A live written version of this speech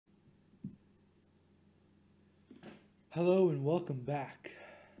Hello and welcome back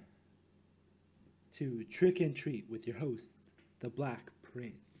to Trick and Treat with your host, the Black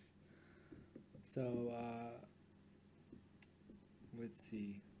Prince. So, let's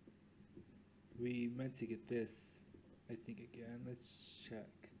see. We meant to get this, I think, again. Let's check.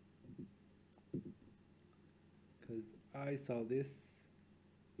 Because I saw this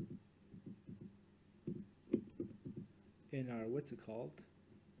in our, what's it called?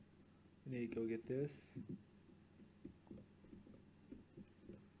 We need to go get this.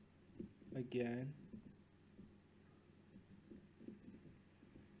 Again.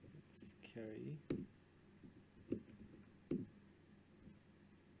 Let's carry.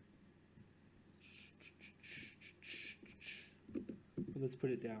 Let's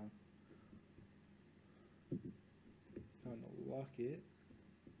put it down. Found a locket.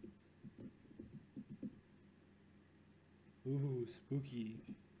 Ooh, spooky.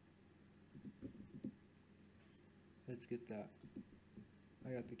 Let's get that.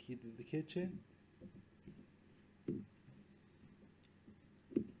 I got the key to the kitchen.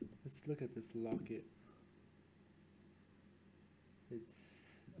 Let's look at this locket.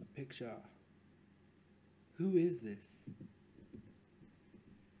 It's a picture. Who is this?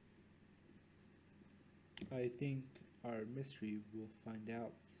 I think our mystery will find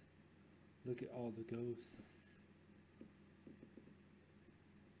out. Look at all the ghosts.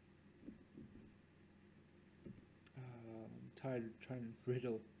 I'm tired of trying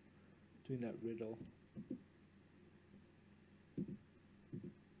to doing that riddle.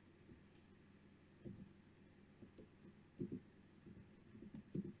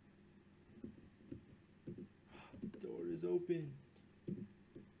 The door is open.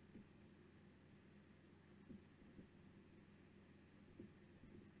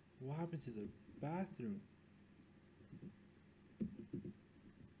 What happened to the bathroom?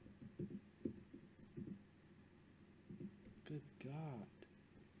 Good God.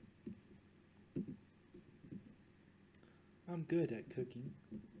 I'm good at cooking.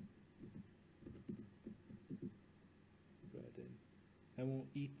 But I won't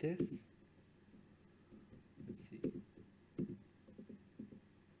eat this. Let's see.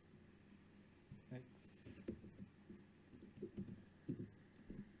 X.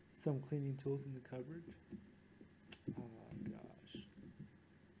 Some cleaning tools in the cupboard. Oh gosh.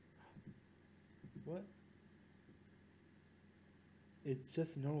 What? It's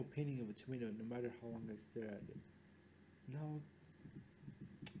just a normal painting of a tomato no matter how long I stare at it. No.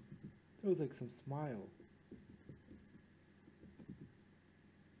 There was like some smile.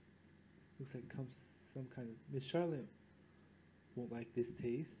 Looks like some kind of... Miss Charlotte won't like this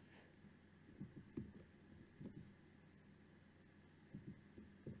taste.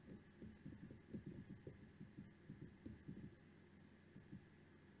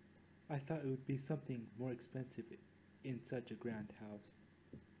 I thought it would be something more expensive in such a grand house.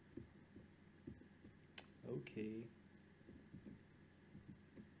 Okay.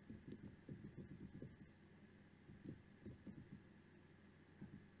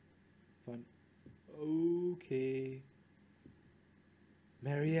 Fun. Okay.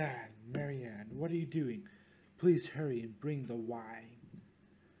 Marianne, what are you doing? Please hurry and bring the wine.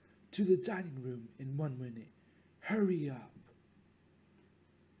 To the dining room in 1 minute. Hurry up.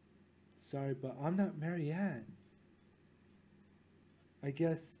 Sorry, but I'm not Marianne. I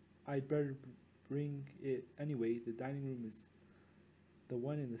guess I'd better bring it anyway. The dining room is the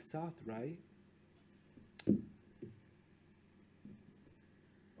one in the south, right?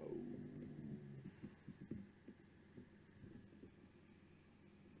 Oh.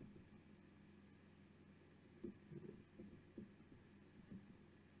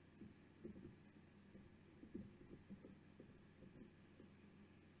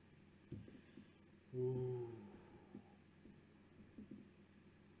 Ooh.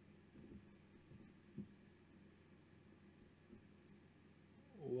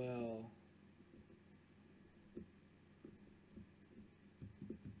 Well,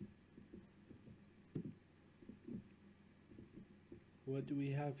 what do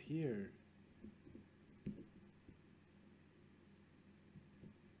we have here?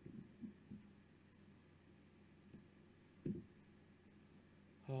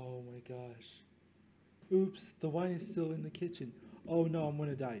 Oh my gosh. Oops, the wine is still in the kitchen. Oh no, I'm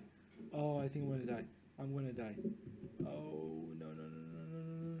gonna die. Oh, I think I'm gonna die. I'm gonna die. Oh, no, no, no, no, no,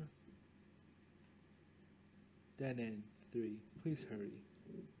 no, no. Dead end 3. Please hurry.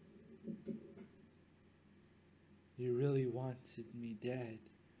 You really wanted me dead,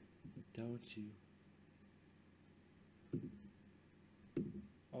 don't you?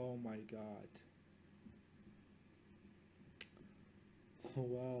 Oh my god. Oh,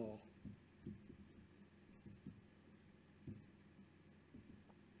 well.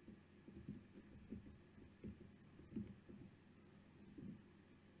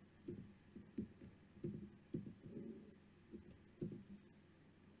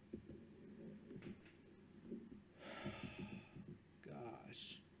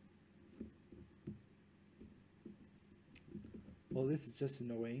 Well, this is just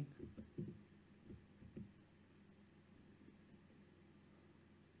annoying.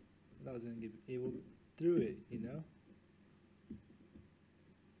 I was gonna get able through it, you know?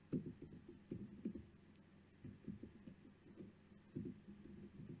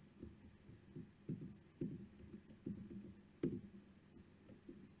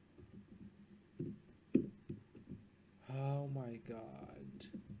 Oh my god.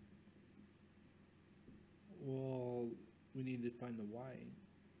 Well, we need to find the wine.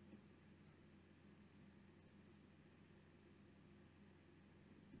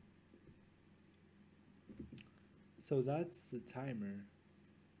 So that's the timer.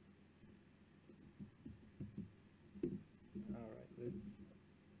 Alright, let's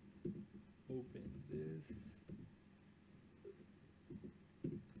open this.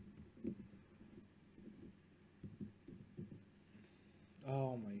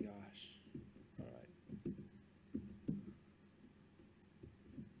 Oh my gosh. Alright.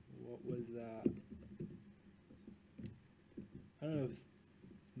 What was that? I don't know if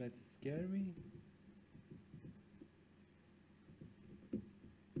it's meant to scare me.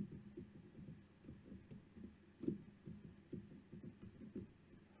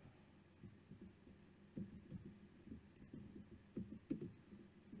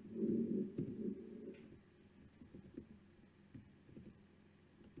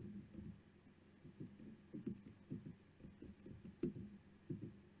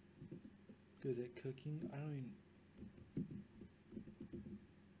 Good at cooking? I don't even...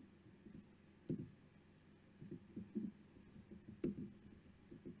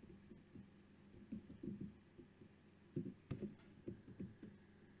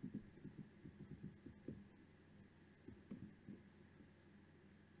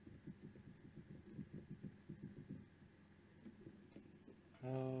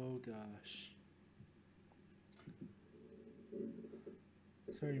 Oh gosh.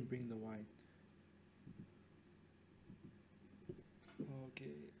 Sorry to bring the wine.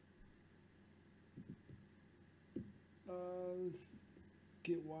 Okay. Let's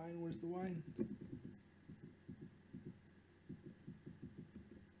get wine. Where's the wine?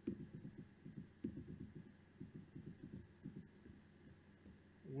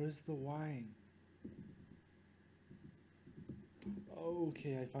 Where's the wine? Oh,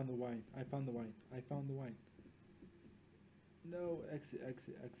 okay, I found the wine. I found the wine. I found the wine. No, exit,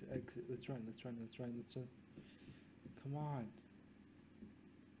 exit, exit, exit. Let's run, let's run, let's run, let's run. Come on.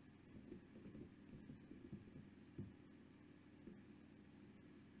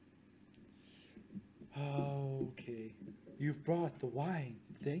 Okay. You've brought the wine.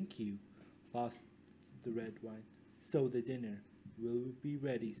 Thank you. Lost the red wine. So the dinner will be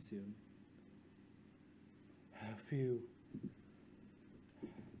ready soon. Phew.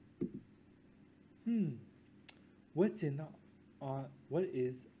 What's in the what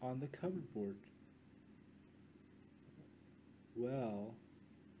is on the cupboard? Well,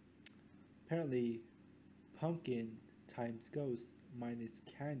 apparently pumpkin times ghost minus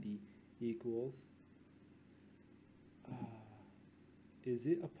candy equals is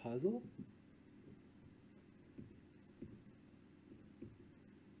it a puzzle?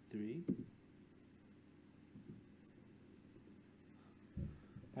 3.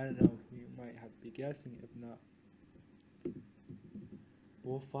 I don't know, we might have to be guessing. If not,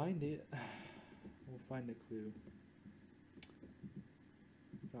 we'll find it. We'll find a clue.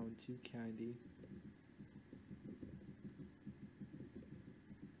 Found 2 candy.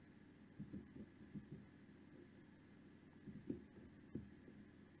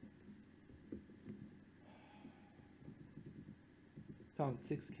 Found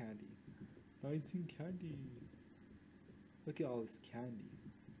 6 candy. 19 candy. Look at all this candy.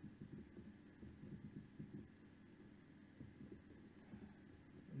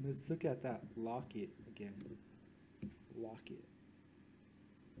 And let's look at that locket again. Locket.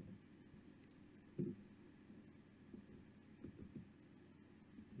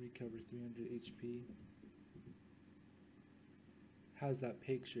 Recover 300 HP. How's that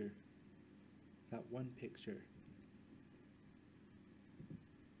picture? That one picture.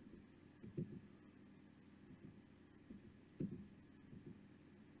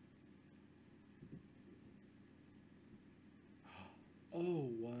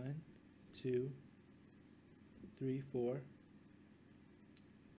 Oh, 1, 2, 3, 4.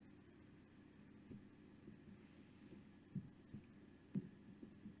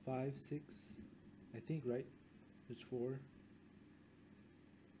 5, 6. I think, right? There's 4.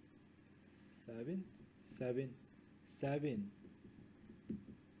 7. 7. 7.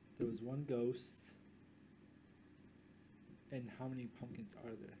 There was 1 ghost. And how many pumpkins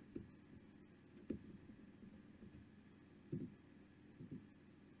are there?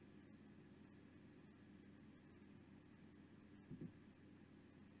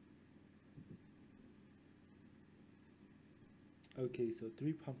 Okay, so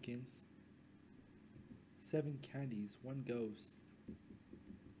 3 pumpkins, 7 candies, 1 ghost.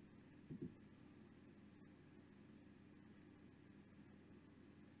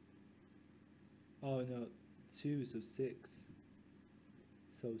 Oh no, 2, so 6.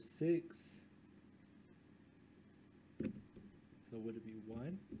 So 6. So would it be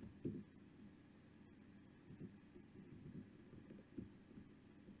 1?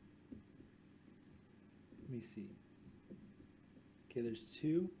 Let me see. Okay, there's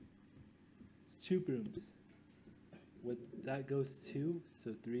 2. It's 2 brooms. What that goes 2,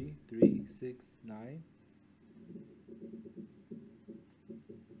 so 3, 3, 6, 9.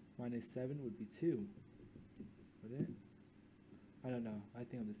 Minus 7 would be 2. Wouldn't it? I don't know. I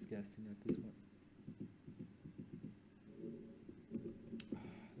think I'm just guessing at this one.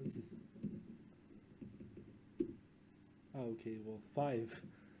 Let's just. Oh, okay, well, 5.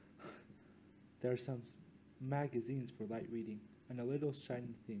 There are some magazines for light reading and a little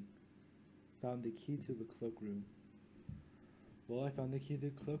shiny thing. Found the key to the cloakroom. Well, I found the key to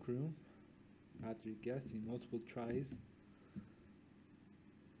the cloakroom after guessing multiple tries.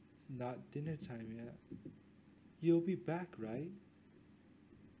 It's not dinner time yet. You'll be back, right?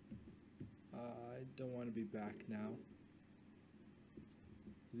 I don't want to be back now.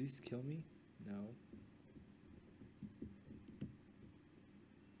 Will these kill me? No.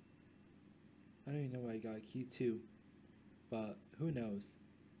 I don't even know why I got a key too, but who knows?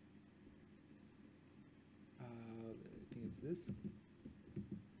 I think it's this.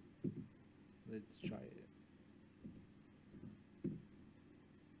 Let's try it.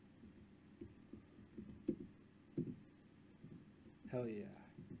 Hell yeah.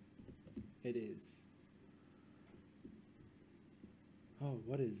 It is. Oh,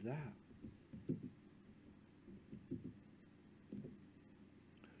 what is that?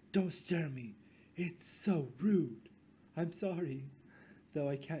 Don't stare at me. It's so rude. I'm sorry, though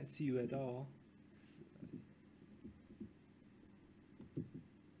I can't see you at all.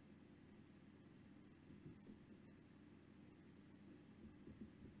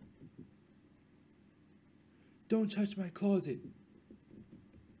 Don't touch my closet.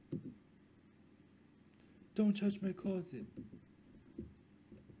 Don't touch my closet.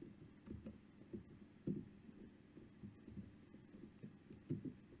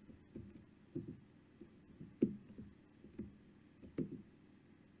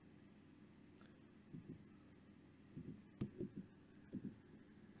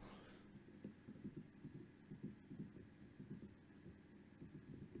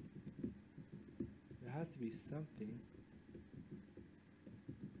 There has to be something.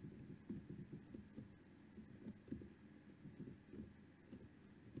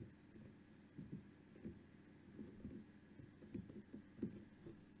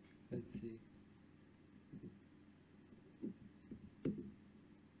 Let's see.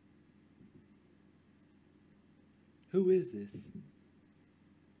 Who is this?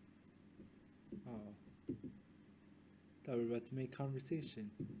 Oh. Thought we were about to make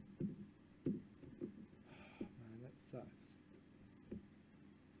conversation. Man, that sucks.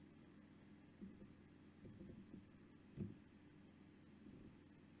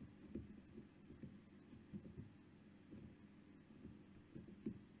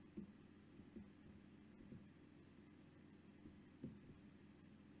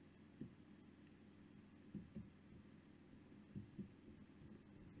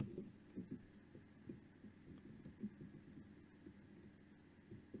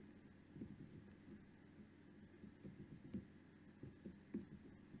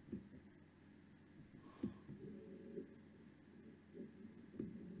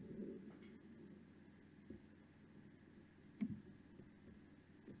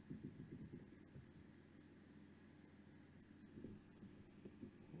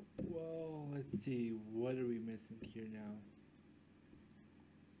 Well, let's see. What are we missing here now?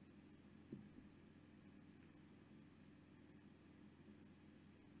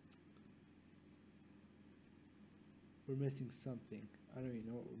 We're missing something. I don't even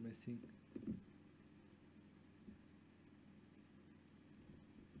know what we're missing.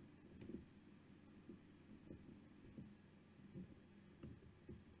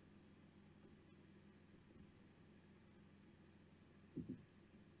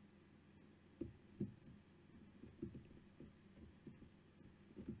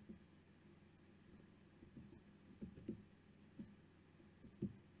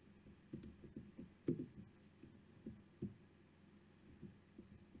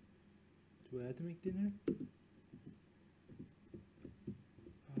 Do I have to make dinner?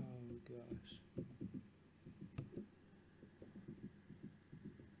 Oh gosh.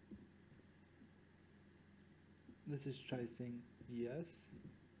 Let's just try saying Yes.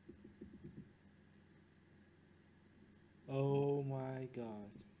 Oh my god.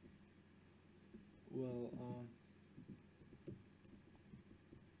 Well,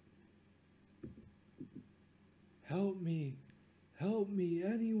 help me! Help me,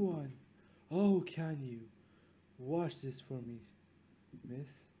 anyone! Oh, can you? Wash this for me,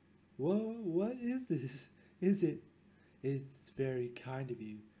 miss. Whoa, what is this? Is it? It's very kind of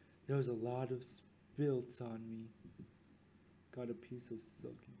you. There was a lot of spilt on me. Got a piece of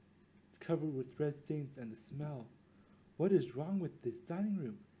silk. It's covered with red stains and the smell. What is wrong with this dining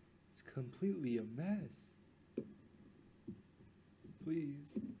room? It's completely a mess.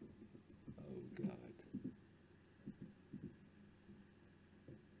 Please. Oh god.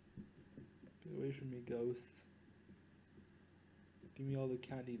 Get away from me, ghost. Give me all the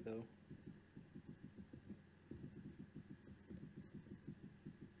candy though.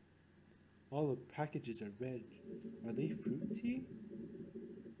 All the packages are red. Are they fruity?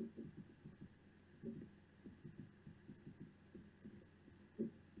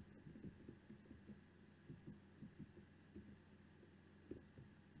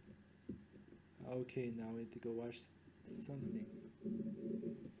 Okay, now we have to go watch something.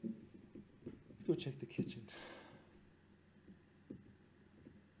 Let's go check the kitchen.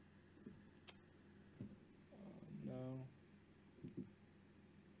 No.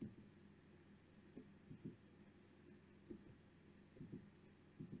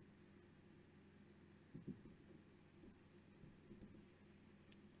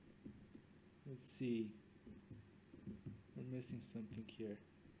 Let's see. We're missing something here.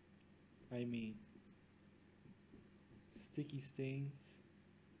 I mean, sticky stains.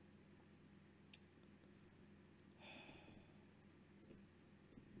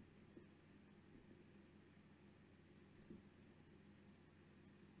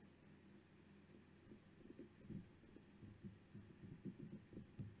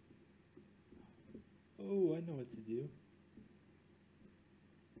 Oh, I know what to do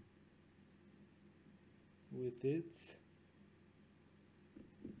with it.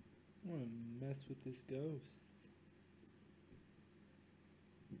 I want to mess with this ghost.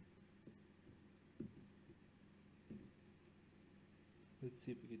 Let's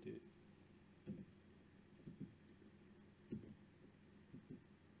see if we can do it.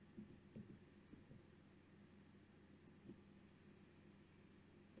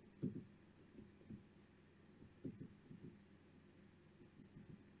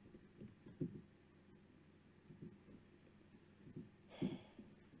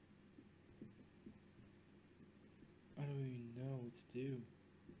 I don't even know what to do.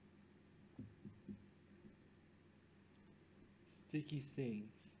 Sticky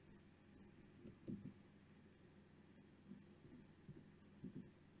stains.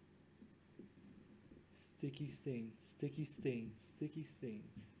 Sticky stains, sticky stains, sticky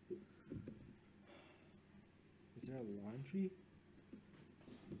stains. Is there a laundry?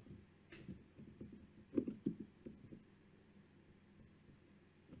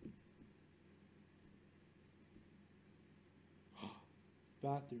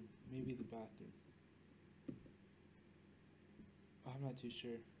 Bathroom, maybe the bathroom. I'm not too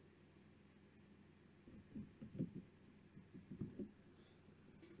sure.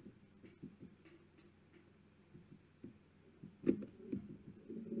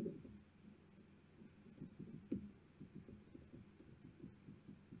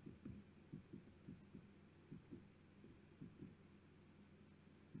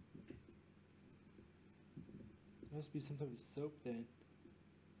 There must be some type of soap then.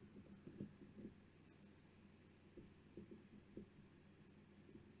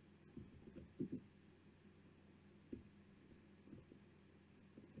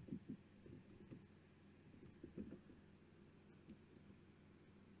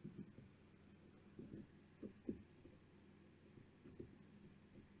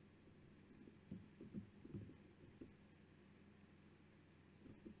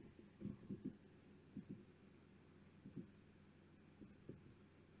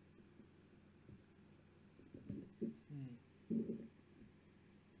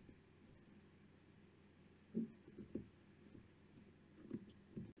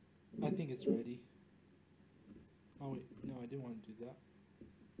 I think it's ready. Oh wait, no, I didn't want to do that.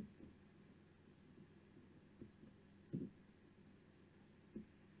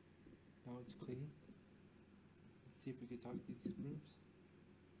 Now it's clean. Let's see if we can talk these rooms.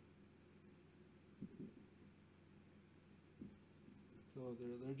 So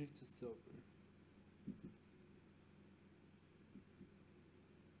they're allergic to silver.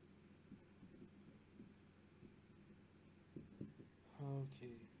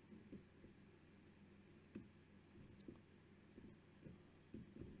 Okay.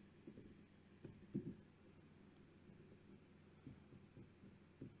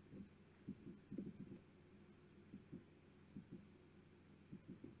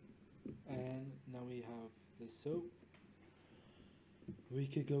 we have the soap. We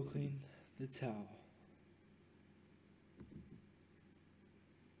could go clean the towel.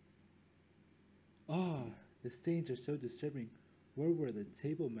 Ah, the stains are so disturbing. Where were the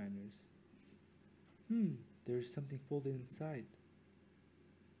table manners? There's something folded inside.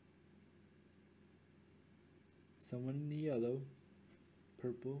 Someone in yellow,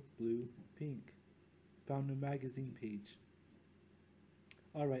 purple, blue, pink. Found a magazine page.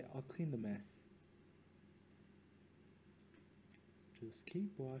 Alright, I'll clean the mess. Just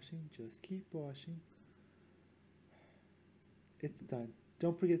keep washing, just keep washing. It's done.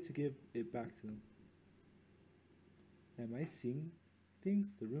 Don't forget to give it back to them. Am I seeing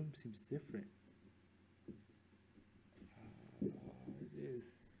things? The room seems different. It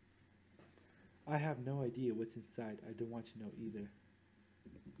is. I have no idea what's inside. I don't want to know either.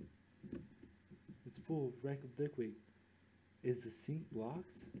 It's full of red liquid. Is the sink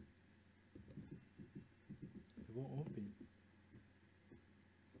blocked? It won't open.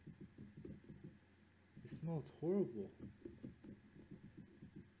 It smells horrible.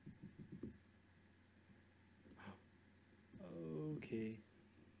 Okay.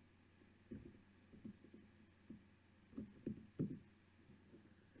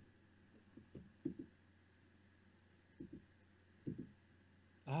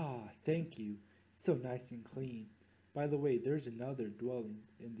 Ah, thank you. It's so nice and clean. By the way, there's another dwelling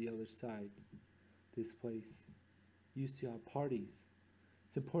in the other side. This place used to have parties.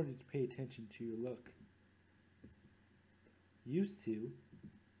 It's important to pay attention to your look. Used to?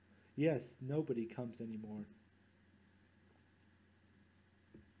 Yes, nobody comes anymore.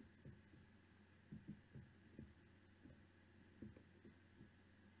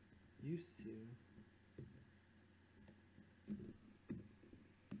 Used to?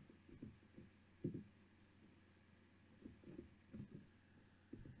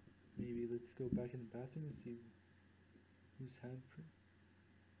 Maybe let's go back in the bathroom and see whose handprint.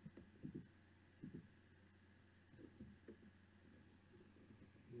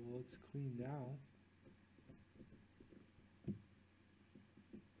 Well, it's clean now.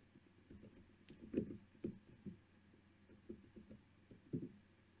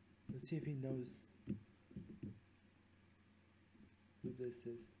 Let's see if he knows who this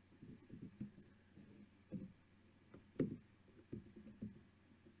is.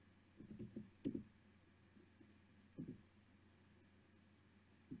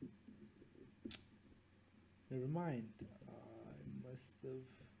 Never mind. I must have.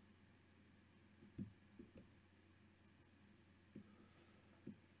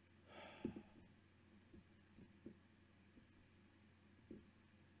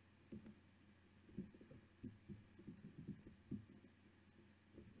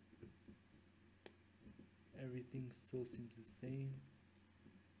 Everything still seems the same.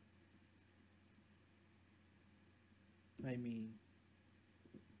 I mean,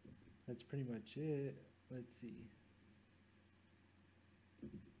 that's pretty much it. Let's see.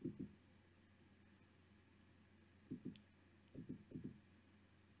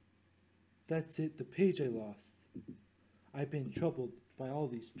 That's it, the page I lost. I've been troubled by all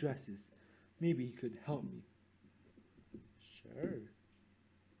these dresses. Maybe you could help me. Sure.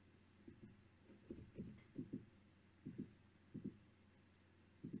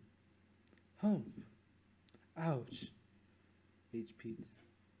 Humph. Ouch. HP.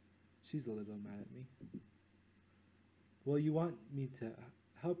 She's a little mad at me. Well, you want me to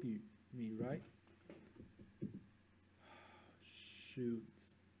help me, right? Shoot.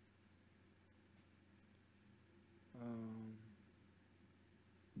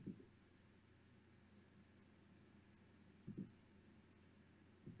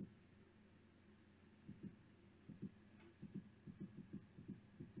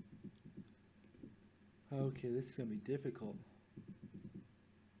 Okay, this is gonna be difficult.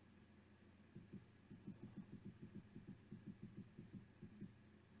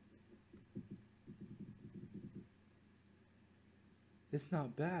 It's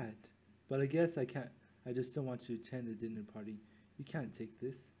not bad, but I guess I can't. I just don't want you to attend the dinner party. You can't take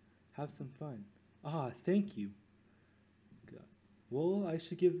this. Have some fun. Ah, thank you. God. Well, I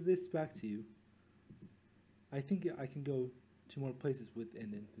should give this back to you. I think I can go to more places with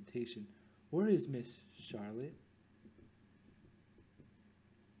an invitation. Where is Miss Charlotte?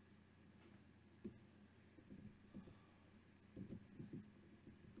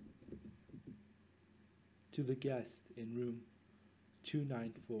 To the guest in room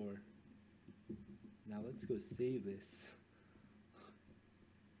 294. Now let's go save this.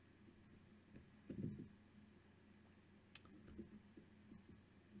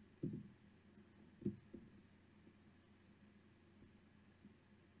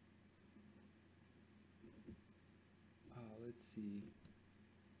 let's see.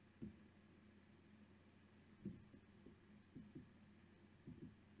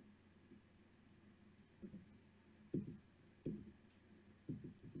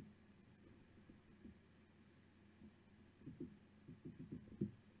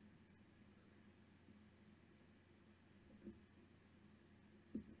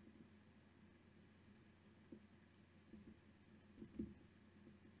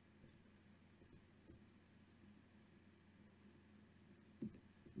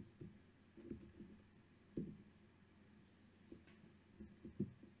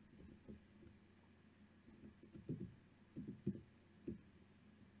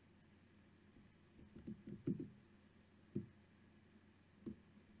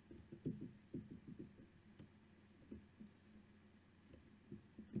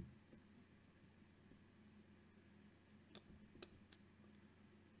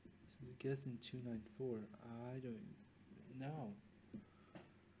 So the guess in 294. I don't know.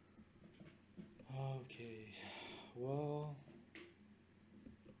 Okay. Well,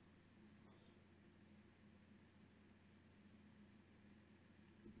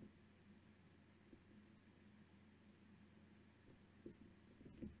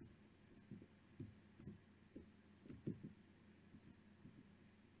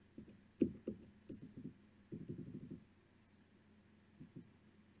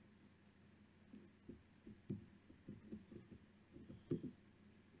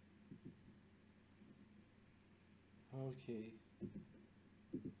 okay.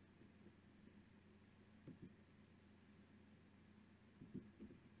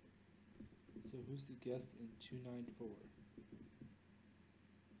 So who's the guest in 294?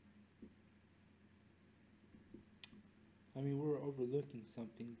 I mean, we're overlooking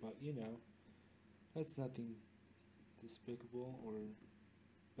something, but you know, that's nothing despicable or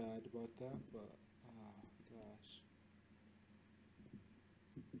bad about that, but ah, gosh.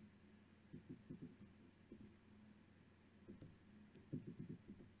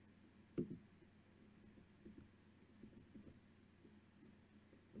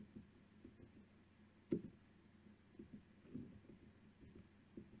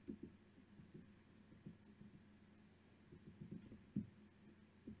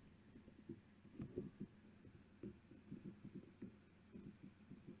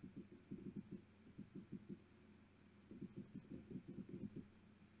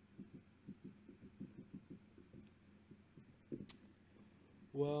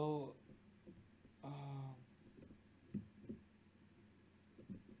 Well, um,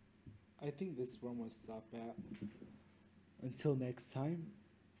 I think this one will stop at. Until next time,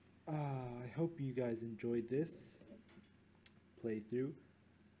 I hope you guys enjoyed this playthrough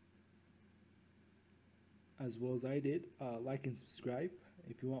as well as I did. Like and subscribe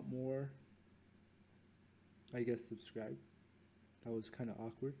if you want more. I guess subscribe. That was kind of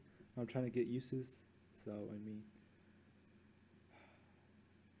awkward. I'm trying to get used to this, so I mean,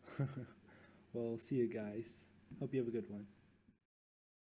 well, see you guys. Hope you have a good one.